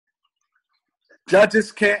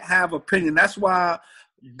Judges can't have opinion. That's why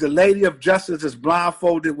the Lady of Justice is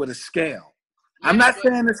blindfolded with a scale. Yeah, I'm not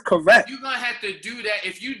saying it's correct. You're going to have to do that.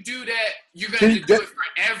 If you do that, you're going to have to do it for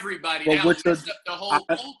everybody. That will mess up the whole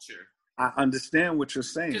culture. I understand what you're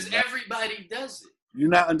saying. Because everybody does it. You're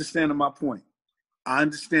not understanding my point. I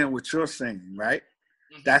understand what you're saying, right?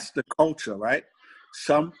 Mm-hmm. That's the culture, right?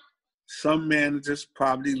 Some managers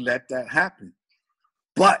probably let that happen.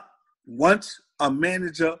 But once a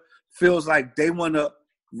manager feels like they want to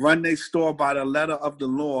run their store by the letter of the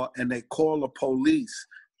law and they call the police,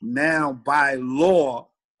 now by law,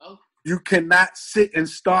 you cannot sit in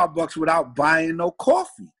Starbucks without buying no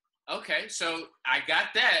coffee. Okay, so I got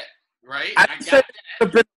that, right? I got that.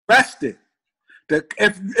 Have been arrested.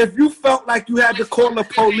 If you felt like you had to call the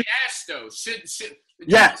police, they asked though.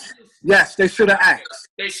 Yes, they should have asked.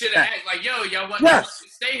 They should have asked, like, yo, y'all want to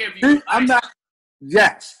stay here?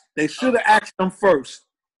 Yes, they should have asked them first.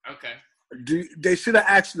 Okay. They should have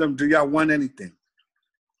asked them, do y'all want anything?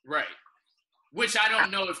 Right. Which I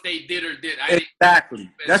don't know if they did or did. Exactly.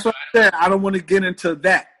 That's what I'm saying. I don't want to get into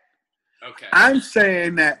that. Okay. I'm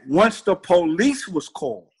saying that once the police was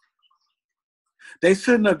called, they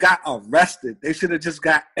shouldn't have got arrested. They should have just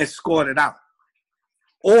got escorted out.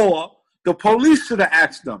 Or the police should have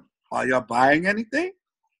asked them, are y'all buying anything?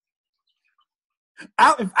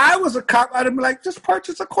 If I was a cop, I'd have been like, just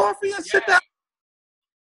purchase a coffee and sit down.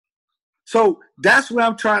 So that's what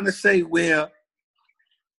I'm trying to say, where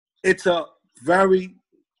it's a very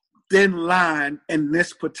thin line in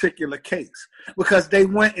this particular case, because they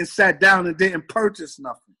went and sat down and didn't purchase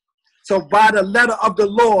nothing. So by the letter of the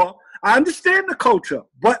law, I understand the culture,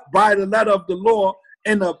 but by the letter of the law,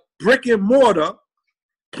 in a brick and mortar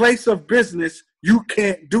place of business, you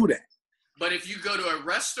can't do that. But if you go to a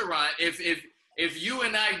restaurant, if you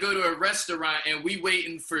and I go to a restaurant and we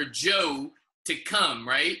waiting for Joe to come,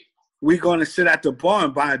 right? We're going to sit at the bar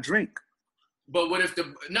and buy a drink. But what if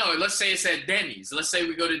let's say it's at Denny's. Let's say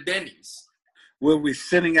we go to Denny's. Were we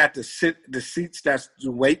sitting at the seats that's to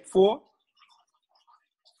wait for?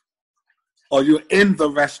 Or you're in the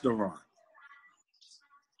restaurant?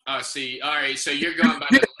 Oh, see. All right, so you're going by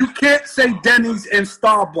You can't say Denny's and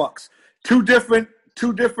Starbucks. Two different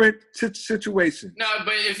situations. No,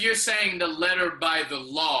 but if you're saying the letter by the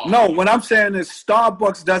law. No, what I'm saying is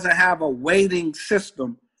Starbucks doesn't have a waiting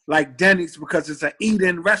system like Denny's because it's an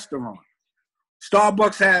eat-in restaurant.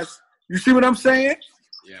 Starbucks has, you see what I'm saying?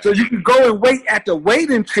 Yeah. So you can go and wait at the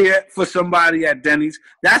waiting chair for somebody at Denny's.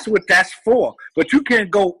 That's what that's for. But you can't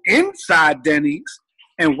go inside Denny's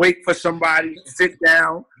and wait for somebody to sit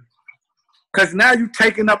down. Because now you're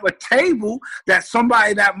taking up a table that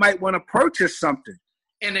somebody that might want to purchase something.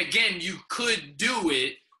 And again, you could do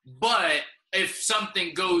it, but if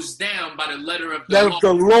something goes down by the letter of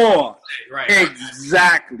the law. Right.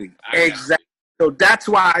 Exactly. Exactly. So that's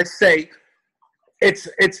why I say it's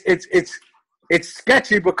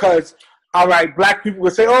sketchy, because, all right, black people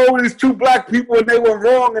would say, oh, there's two black people and they were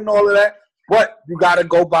wrong and all of that. But you got to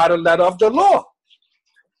go by the letter of the law.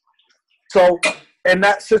 So in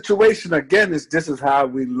that situation, again, this is how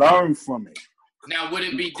we learn from it. Now, would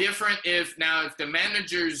it be different if the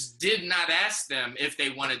managers did not ask them if they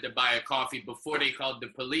wanted to buy a coffee before they called the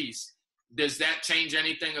police? Does that change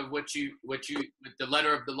anything of what you with the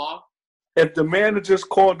letter of the law? If the managers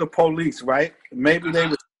called the police, right? Maybe they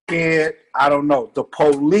were scared. I don't know. The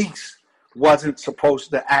police wasn't supposed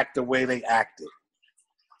to act the way they acted,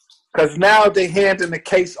 because now they're handing the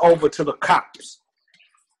case over to the cops.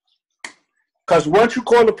 Because once you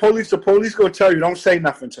call the police going to tell you, don't say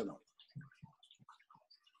nothing to them.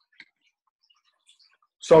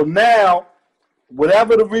 So now,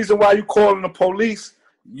 whatever the reason why you're calling the police,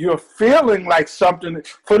 you're feeling like something.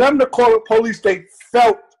 For them to call the police, they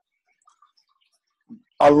felt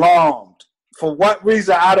alarmed. For what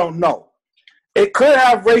reason, I don't know. It could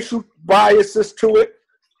have racial biases to it.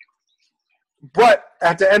 But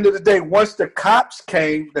at the end of the day, once the cops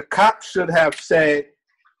came, the cops should have said,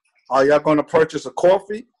 are y'all going to purchase a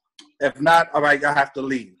coffee? If not, all right, y'all have to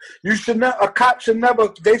leave. A cop should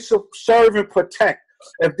never, they should serve and protect.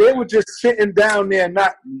 If they were just sitting down there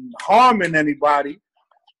not harming anybody,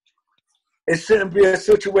 it shouldn't be a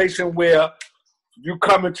situation where you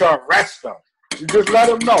coming to arrest them. You just let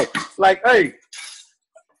them know. Like, hey,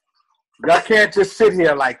 y'all can't just sit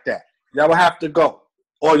here like that. Y'all will have to go.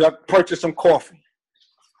 Or y'all purchase some coffee.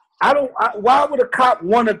 Why would a cop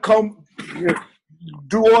want to come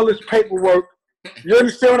do all this paperwork? You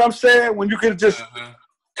understand what I'm saying? When you could just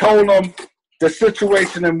told them the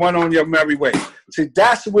situation and went on your merry way. See,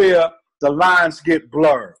 that's where the lines get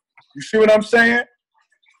blurred. You see what I'm saying?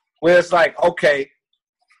 Where it's like, okay,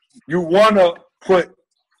 you want to put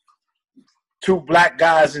 2 black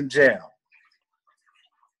guys in jail.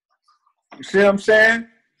 You see what I'm saying?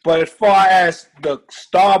 But as far as the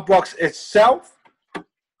Starbucks itself,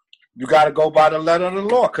 you got to go by the letter of the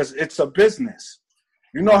law because it's a business.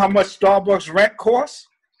 You know how much Starbucks rent costs?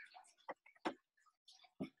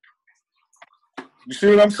 You see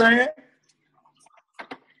what I'm saying?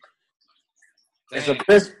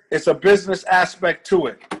 It's a business aspect to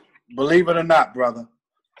it. Believe it or not, brother.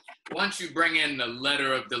 Once you bring in the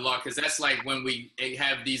letter of the law, because that's like when we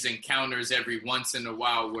have these encounters every once in a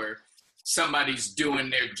while where somebody's doing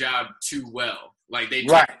their job too well. Like they take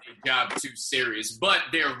their job too serious, but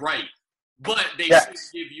they're right. But they should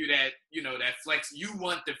give you that, that flex. You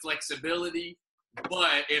want the flexibility,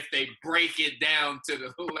 but if they break it down to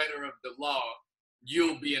the letter of the law,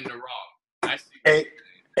 you'll be in the wrong.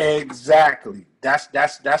 Exactly. That's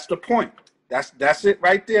the point. That's it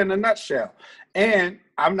right there in a nutshell. And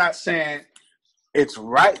I'm not saying it's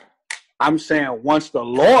right. I'm saying once the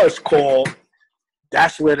law is called,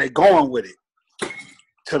 that's where they're going with it,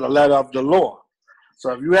 to the letter of the law.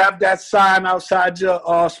 So if you have that sign outside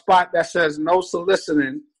your spot that says no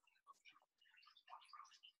soliciting.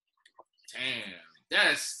 Damn.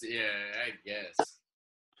 I guess.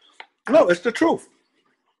 No, it's the truth.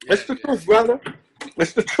 It's the truth, brother.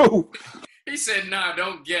 It's the truth. He said, nah,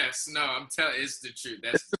 don't guess. No, I'm telling you, it's the truth.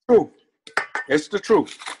 It's the truth. It's the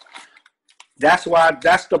truth. That's why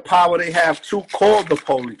that's the power they have to call the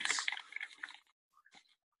police.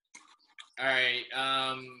 All right.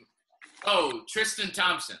 Triston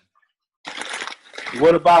Thompson.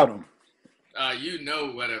 What about him? You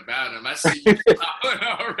know what about him. I see you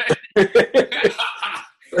already.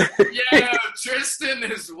 Yo, Triston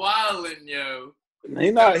is wildin', yo.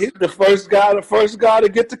 He's the first guy to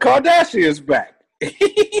get the Kardashians back.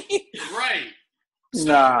 Right.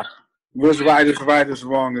 Nah. What's right is right, is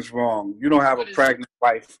wrong is wrong. You don't have a pregnant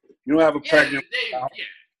wife. You don't have a pregnant wife.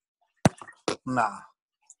 Yeah. Nah.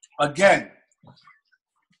 Again,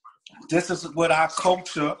 this is what our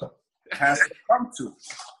culture has to come to.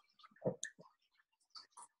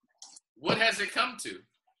 What has it come to?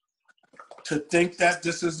 To think that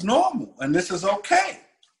this is normal and this is okay.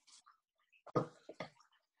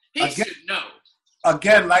 He should know.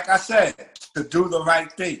 Again, like I said, to do the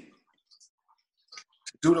right thing.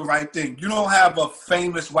 To do the right thing. You don't have a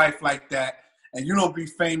famous wife like that, and you don't be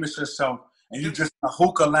famous yourself, and you just in a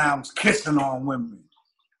hookah lounge kissing on women.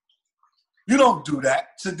 You don't do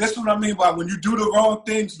that. So this is what I mean by when you do the wrong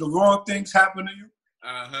things happen to you.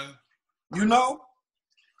 Uh-huh. You know?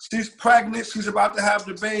 She's pregnant. She's about to have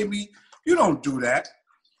the baby. You don't do that.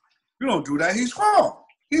 You don't do that. He's wrong.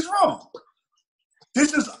 He's wrong.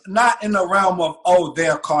 This is not in the realm of,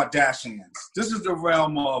 they're Kardashians. This is the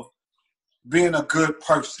realm of being a good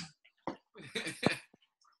person.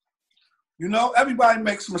 You know, everybody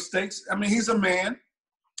makes mistakes. I mean, he's a man.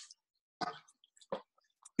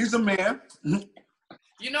 He's a man.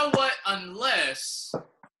 You know what? Unless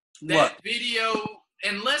that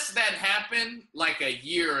happened like a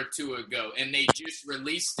year or two ago and they just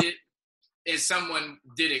released it and someone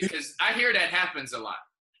did it, because I hear that happens a lot.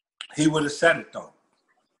 He would have said it, though.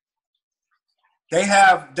 They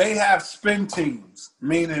have spin teams,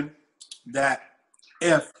 meaning that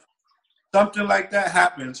if something like that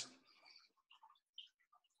happens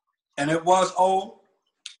and it was old,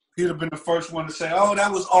 he'd have been the first one to say,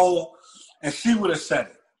 that was old, and she would have said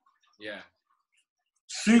it. Yeah.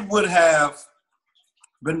 She would have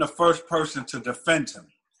been the first person to defend him.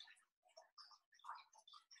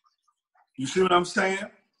 You see what I'm saying?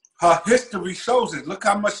 Her history shows it. Look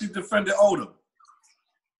how much she defended Odom.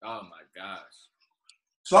 Oh, my gosh.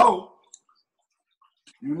 So,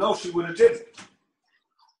 you know she would have did it.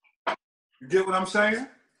 You get what I'm saying?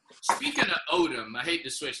 Speaking of Odom, I hate to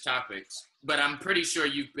switch topics, but I'm pretty sure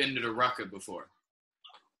you've been to the Rucker before.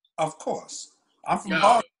 Of course. I'm from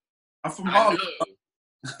Harlem.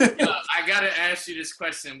 I got to ask you this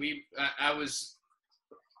question.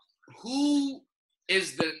 Who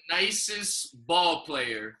is the nicest ball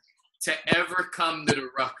player to ever come to the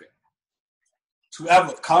Rucker? To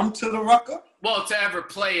ever come to the Rucker? Well, to ever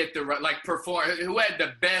play at the, like, perform. Who had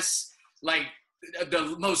the best, like,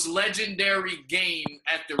 the most legendary game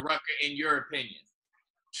at the Rucker, in your opinion?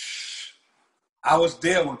 I was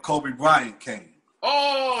there when Kobe Bryant came.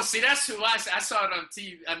 Oh, see, that's who I saw it on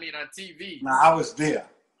TV. I mean, on TV. Nah, I was there.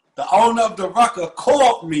 The owner of the Rucker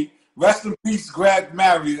called me. Rest in peace, Greg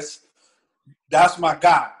Marius. That's my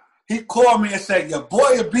guy. He called me and said, your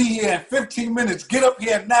boy will be here in 15 minutes. Get up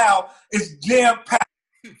here now. It's jam-packed.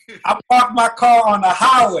 I parked my car on the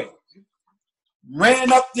highway.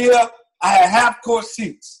 Ran up there. I had half-court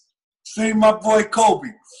seats. Seen my boy Kobe.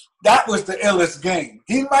 that was the illest game.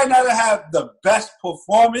 He might not have had the best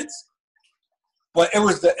performance, but it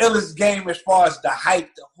was the illest game as far as the hype,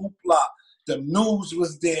 the hoopla, the news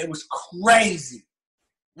was there. It was crazy.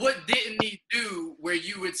 What didn't he do where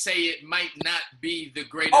you would say it might not be the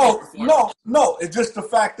greatest performance? No. It's just the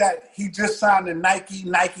fact that he just signed to Nike.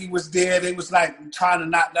 Nike was there. They was like trying to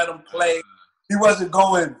not let him play. He wasn't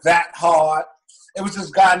going that hard. It was this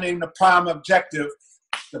guy named the Prime Objective.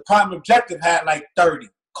 The Prime Objective had like 30.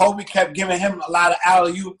 Kobe kept giving him a lot of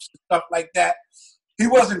alley-oops and stuff like that. He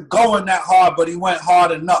wasn't going that hard, but he went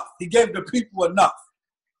hard enough. He gave the people enough.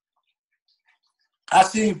 I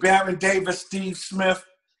seen Baron Davis, Steve Smith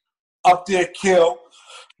up there kill,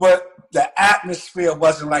 but the atmosphere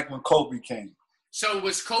wasn't like when Kobe came. So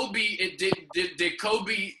was Kobe? Did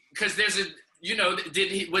Kobe? Because there's a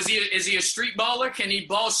is he a street baller? Can he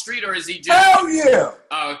ball street or is he just? Hell yeah!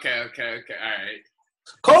 Oh, okay, all right.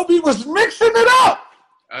 Kobe was mixing it up.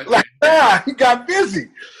 Okay. Like, nah, he got busy.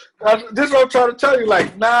 This is what I'm trying to tell you.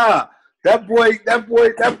 Like, nah, that boy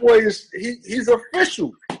is he's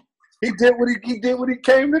official. He did what he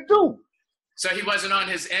came to do. So he wasn't on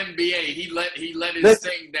his NBA. He let his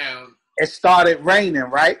thing down. It started raining,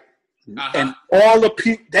 right? Uh-huh. And all the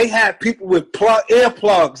people, they had people with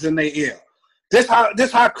earplugs in their ear. This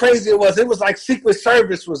how crazy it was. It was like Secret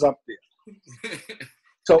Service was up there.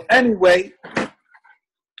 So anyway,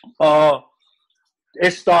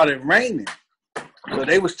 it started raining. So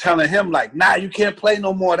they was telling him like, nah, you can't play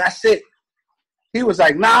no more. That's it. He was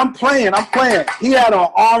like, nah, I'm playing. He had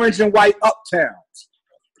on orange and white Uptowns.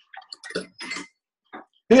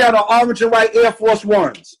 He had on orange and white Air Force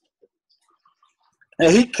Ones.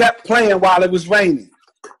 And he kept playing while it was raining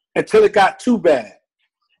until it got too bad.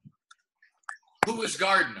 Who was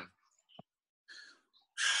guarding him?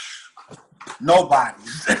 Nobody.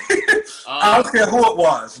 I don't care who it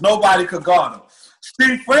was. Nobody could guard him.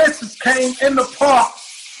 Steve Francis came in the park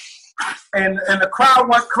and the crowd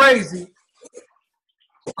went crazy.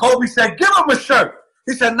 Kobe said, give him a shirt.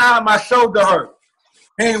 He said, nah, my shoulder hurt.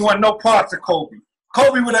 He ain't want no parts of Kobe.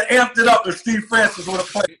 Kobe would have amped it up if Steve Francis would have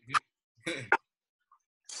played.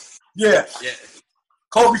 Yeah.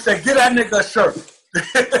 Kobe said, get that nigga a shirt.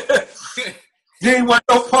 He ain't want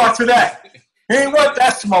no parts of that. He ain't want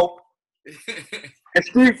that smoke. And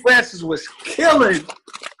Steve Francis was killing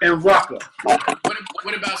in Rucker.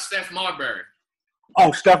 What about Steph Marbury?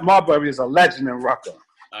 Oh, Steph Marbury is a legend in Rucker. Okay,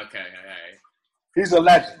 all right. He's a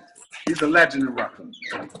legend. He's a legend in Rucker.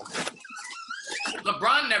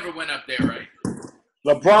 LeBron never went up there, right?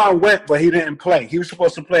 LeBron went, but he didn't play. He was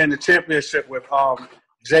supposed to play in the championship with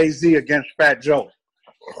Jay-Z against Fat Joe.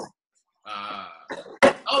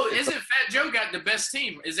 Isn't Fat Joe got the best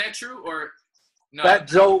team? Is that true or no?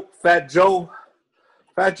 Fat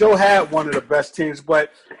Joe had one of the best teams,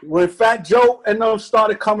 but when Fat Joe and them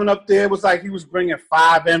started coming up there, it was like he was bringing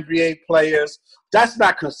 5 NBA players. That's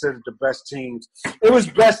not considered the best teams. It was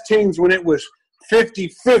best teams when it was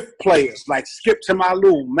 55th players like Skip to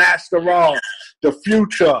Malou, Master Raw, The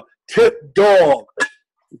Future, Tip Dog.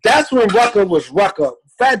 That's when Rucker was Rucker.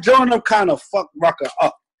 Fat Joe and them kind of fucked Rucker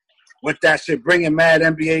up with that shit, bringing mad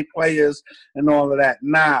NBA players and all of that.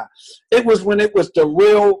 Nah, it was when it was the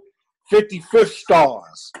real 55th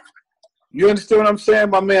stars. You understand what I'm saying?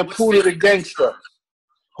 My man Poodle the Gangster.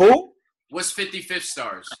 Who? What's 55th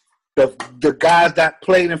stars? The guys that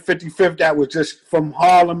played in 55th that was just from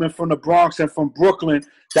Harlem and from the Bronx and from Brooklyn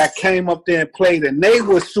that came up there and played, and they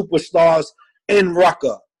were superstars in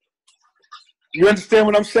Rucker. You understand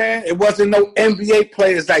what I'm saying? It wasn't no NBA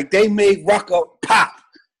players. Like, they made Rucker pop.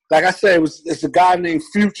 Like I said, it's a guy named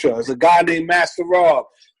Future. It's a guy named Master Rob,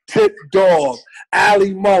 Tip Dog,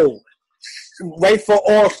 Ali Mo, Rayford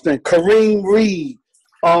Austin, Kareem Reed,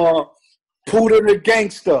 Poodle the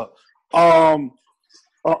Gangster,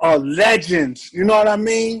 legends. You know what I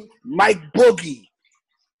mean? Mike Boogie.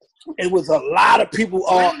 It was a lot of people.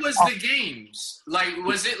 When was the games? Like,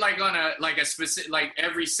 was it like on a specific, like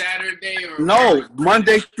every Saturday or? No,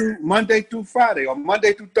 Monday through Friday or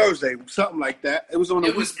Monday through Thursday, something like that. It was on.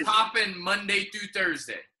 It was popping Monday through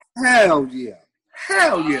Thursday. Hell yeah.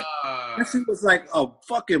 This shit was like a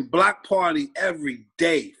fucking block party every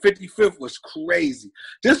day. 55th was crazy.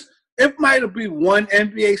 It might have been one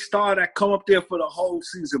NBA star that come up there for the whole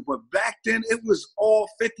season, but back then it was all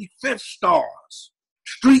 55th stars.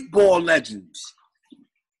 Street ball legends.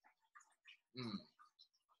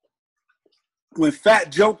 When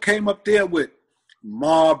Fat Joe came up there with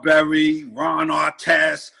Marbury, Ron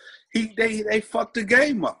Artest, they fucked the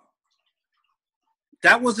game up.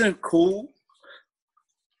 That wasn't cool.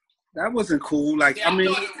 Like, yeah, I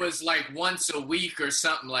thought it was like once a week or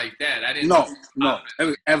something like that. I didn't. No,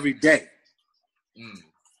 every day.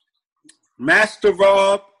 Master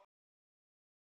Rob,